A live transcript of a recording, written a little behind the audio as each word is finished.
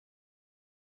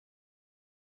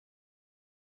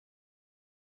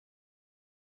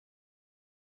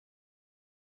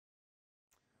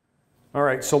All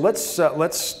right, so let's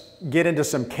get into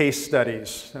some case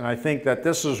studies, and I think that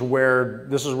this is where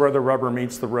the rubber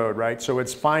meets the road, right? So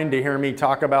it's fine to hear me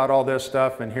talk about all this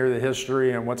stuff and hear the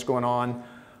history and what's going on,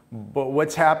 but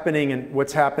what's happening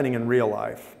in real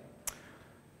life.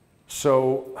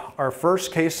 So our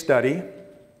first case study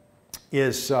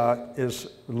is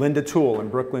Linda Tool in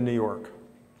Brooklyn, New York.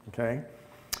 Okay,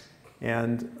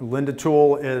 and Linda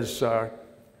Tool is a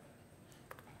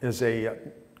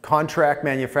contract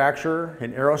manufacturer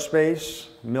in aerospace,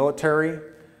 military,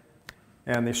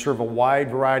 and they serve a wide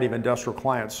variety of industrial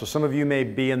clients. So some of you may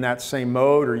be in that same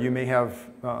mode, or you may have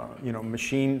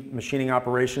machining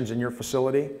operations in your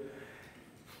facility.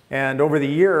 And over the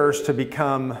years, to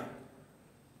become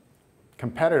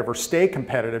competitive or stay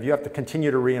competitive, you have to continue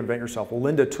to reinvent yourself. Well,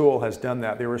 Linda Tool has done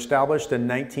that. They were established in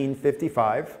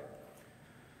 1955.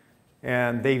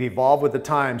 And they've evolved with the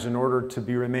times in order to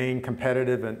remain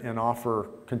competitive and offer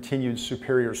continued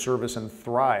superior service and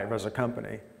thrive as a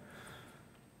company.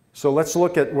 So let's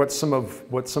look at what some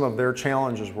of their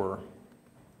challenges were.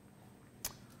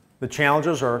 The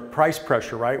challenges are price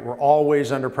pressure, right? We're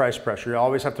always under price pressure. You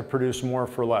always have to produce more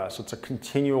for less. It's a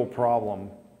continual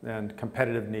problem and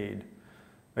competitive need.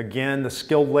 Again, the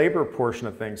skilled labor portion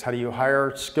of things. How do you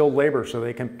hire skilled labor so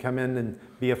they can come in and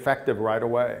be effective right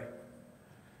away?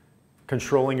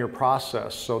 Controlling your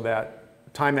process so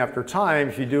that time after time,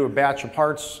 if you do a batch of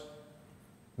parts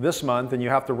this month and you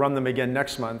have to run them again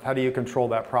next month, how do you control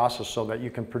that process so that you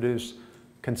can produce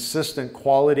consistent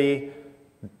quality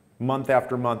month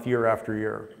after month, year after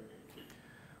year?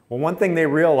 Well, one thing they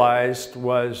realized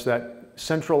was that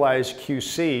centralized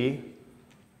QC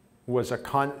was a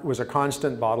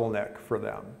constant bottleneck for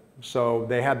them. So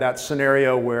they had that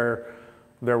scenario where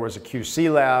there was a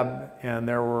QC lab and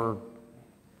there were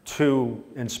 2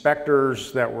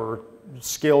 inspectors that were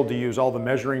skilled to use all the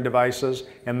measuring devices,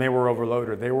 and they were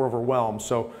overloaded. They were overwhelmed.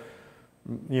 So,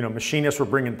 machinists were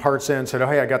bringing parts in, said, oh,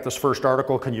 hey, I got this first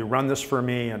article. Can you run this for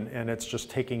me? And it's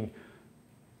just taking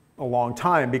a long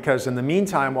time because in the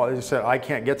meantime, while they said, I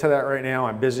can't get to that right now.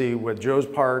 I'm busy with Joe's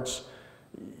parts.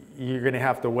 You're going to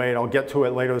have to wait. I'll get to it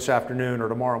later this afternoon or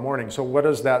tomorrow morning. So what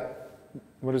does that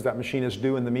machinist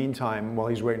do in the meantime while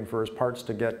he's waiting for his parts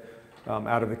to get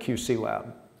out of the QC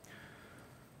lab?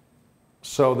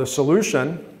 So the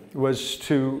solution was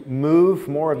to move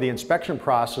more of the inspection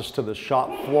process to the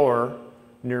shop floor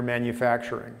near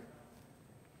manufacturing.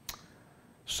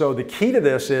 So the key to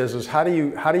this is how do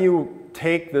you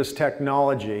take this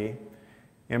technology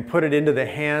and put it into the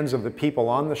hands of the people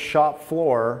on the shop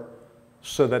floor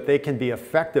so that they can be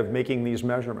effective making these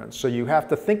measurements? So you have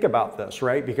to think about this,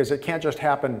 right? Because it can't just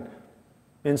happen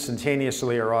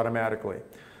instantaneously or automatically.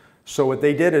 So what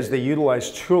they did is they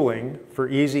utilized tooling for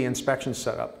easy inspection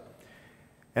setup.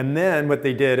 And then what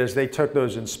they did is they took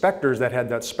those inspectors that had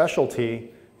that specialty,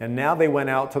 and now they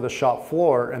went out to the shop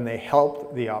floor and they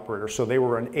helped the operator. So they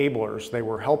were enablers. They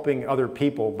were helping other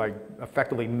people by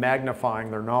effectively magnifying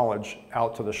their knowledge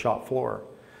out to the shop floor.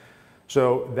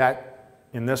 So that,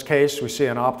 in this case, we see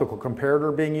an optical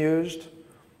comparator being used,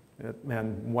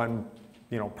 and when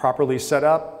properly set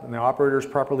up and the operator's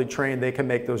properly trained, they can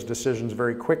make those decisions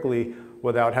very quickly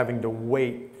without having to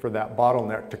wait for that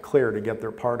bottleneck to clear to get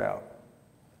their part out.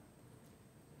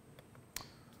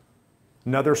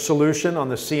 Another solution on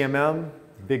the CMM,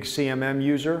 big CMM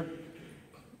user,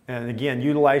 and again,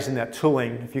 utilizing that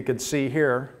tooling. If you could see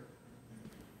here,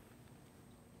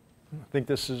 I think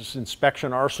this is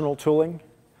inspection arsenal tooling,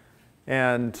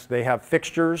 and they have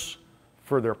fixtures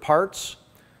for their parts.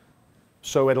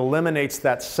 So it eliminates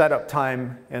that setup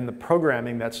time and the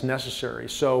programming that's necessary.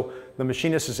 So the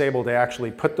machinist is able to actually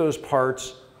put those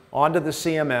parts onto the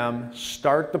CMM,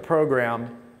 start the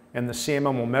program, and the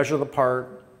CMM will measure the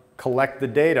part, collect the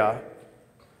data,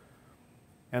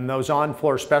 and those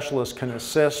on-floor specialists can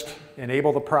assist,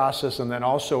 enable the process, and then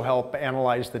also help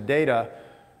analyze the data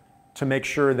to make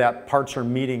sure that parts are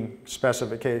meeting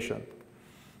specification.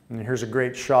 And here's a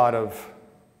great shot of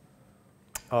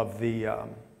the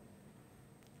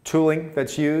tooling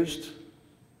that's used.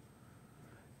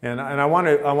 And I want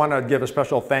to give a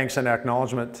special thanks and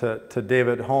acknowledgement to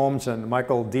David Holmes and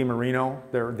Michael DiMarino.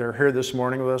 They're here this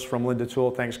morning with us from Linda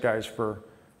Tool. Thanks, guys, for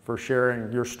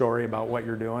sharing your story about what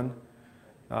you're doing.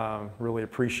 Really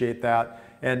appreciate that.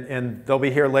 And they'll be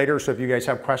here later, so if you guys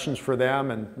have questions for them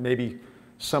and maybe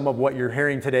some of what you're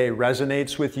hearing today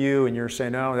resonates with you and you're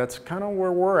saying, no, that's kind of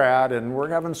where we're at and we're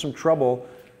having some trouble,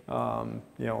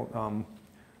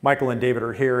 Michael and David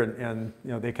are here, and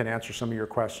they can answer some of your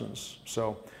questions.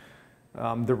 So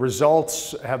the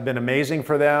results have been amazing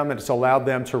for them, and it's allowed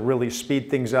them to really speed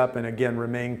things up and again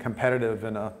remain competitive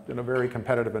in a very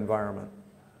competitive environment.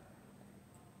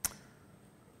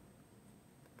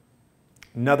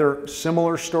 Another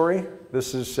similar story,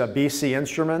 this is BC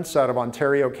Instruments out of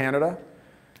Ontario, Canada.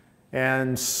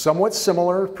 And somewhat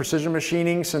similar, precision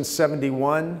machining since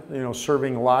 '71,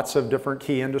 serving lots of different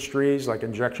key industries like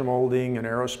injection molding and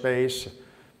aerospace.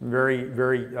 Very,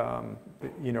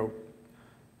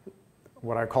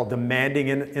 what I call demanding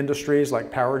industries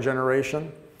like power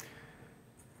generation.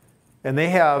 And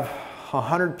they have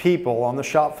 100 people on the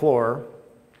shop floor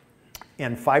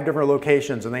in 5 different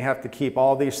locations, and they have to keep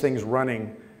all these things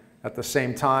running at the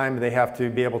same time. They have to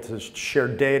be able to share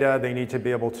data. They need to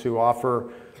be able to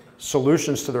offer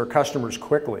solutions to their customers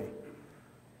quickly.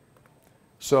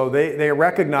 So they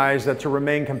recognize that to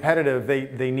remain competitive,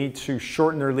 they need to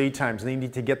shorten their lead times. They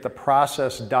need to get the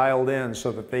process dialed in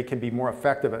so that they can be more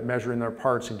effective at measuring their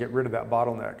parts and get rid of that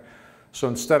bottleneck. So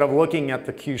instead of looking at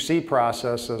the QC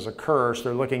process as a curse,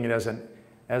 they're looking at it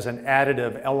as an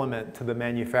additive element to the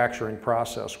manufacturing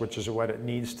process, which is what it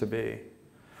needs to be.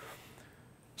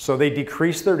 So they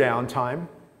decrease their downtime.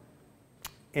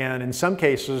 And in some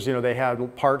cases, they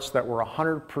had parts that were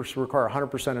require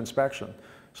 100% inspection.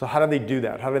 So how do they do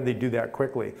that? How do they do that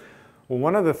quickly? Well,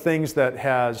 one of the things that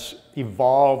has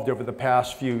evolved over the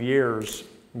past few years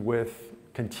with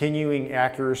continuing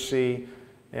accuracy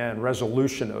and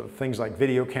resolution of things like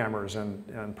video cameras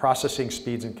and processing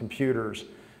speeds in computers,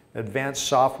 advanced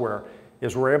software,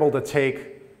 is we're able to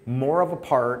take more of a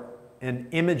part and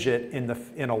image it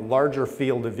in a larger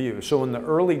field of view. So in the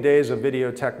early days of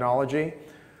video technology,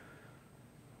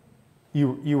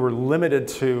 you were limited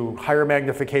to higher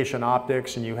magnification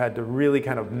optics, and you had to really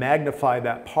kind of magnify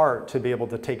that part to be able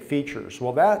to take features.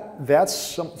 Well,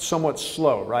 that's somewhat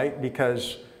slow, right?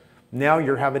 Because now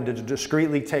you're having to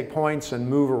discretely take points and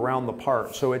move around the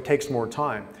part, so it takes more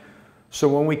time. So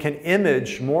when we can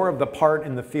image more of the part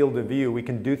in the field of view, we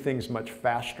can do things much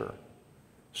faster.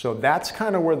 So that's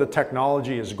kind of where the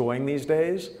technology is going these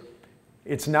days.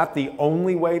 It's not the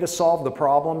only way to solve the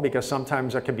problem, because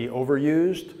sometimes that can be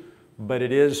overused, but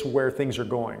it is where things are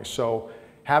going. So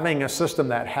having a system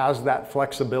that has that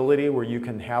flexibility where you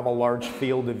can have a large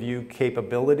field of view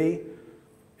capability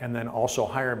and then also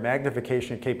higher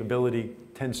magnification capability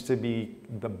tends to be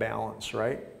the balance,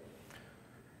 right?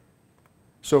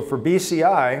 So for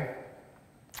BCI,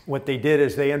 what they did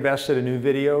is they invested in new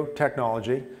video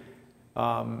technology,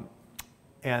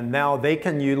 and now they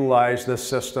can utilize this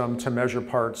system to measure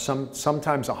parts,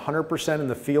 sometimes 100% in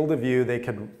the field of view. They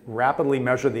could rapidly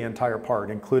measure the entire part,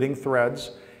 including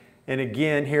threads. And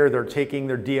again, here they're taking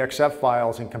their DXF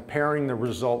files and comparing the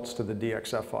results to the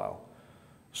DXF file.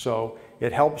 So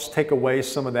it helps take away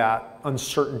some of that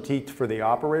uncertainty for the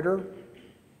operator,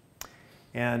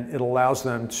 and it allows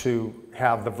them to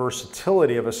have the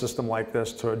versatility of a system like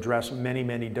this to address many,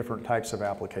 many different types of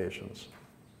applications.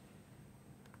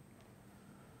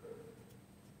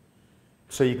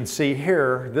 So you can see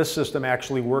here, this system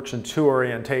actually works in 2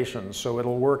 orientations. So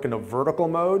it'll work in a vertical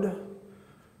mode,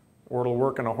 or it'll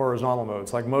work in a horizontal mode.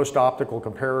 It's like most optical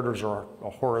comparators are a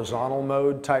horizontal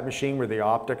mode type machine where the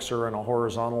optics are in a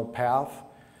horizontal path.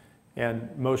 And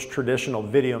most traditional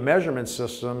video measurement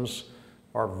systems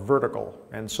are vertical.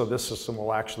 And so this system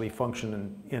will actually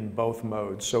function in both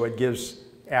modes. So it gives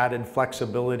added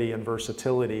flexibility and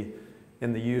versatility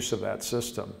in the use of that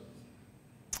system.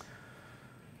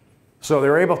 So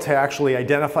they're able to actually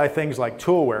identify things like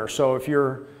tool wear. So if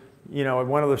you're,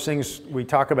 one of those things we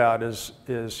talk about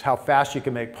is how fast you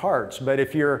can make parts. But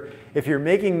if you're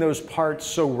making those parts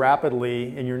so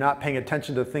rapidly and you're not paying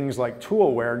attention to things like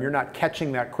tool wear and you're not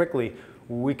catching that quickly,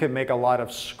 we can make a lot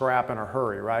of scrap in a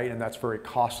hurry, right? And that's very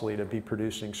costly to be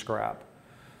producing scrap.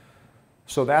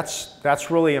 So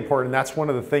that's really important. That's one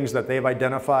of the things that they've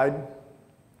identified,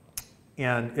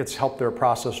 and it's helped their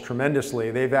process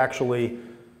tremendously. They've actually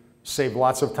saved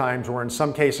lots of times where in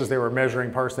some cases they were measuring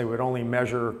parts, they would only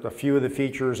measure a few of the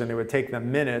features and it would take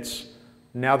them minutes.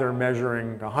 Now they're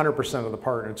measuring 100% of the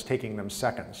part and it's taking them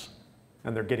seconds,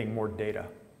 and they're getting more data.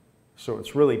 So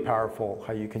it's really powerful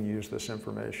how you can use this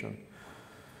information.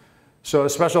 So a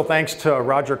special thanks to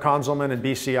Roger Konzelman and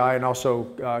BCI, and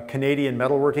also Canadian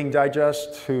Metalworking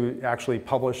Digest, who actually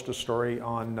published a story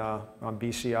on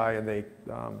BCI, and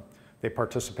they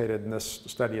participated in this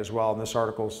study as well. And this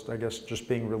article's, I guess, just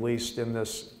being released in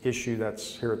this issue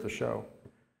that's here at the show.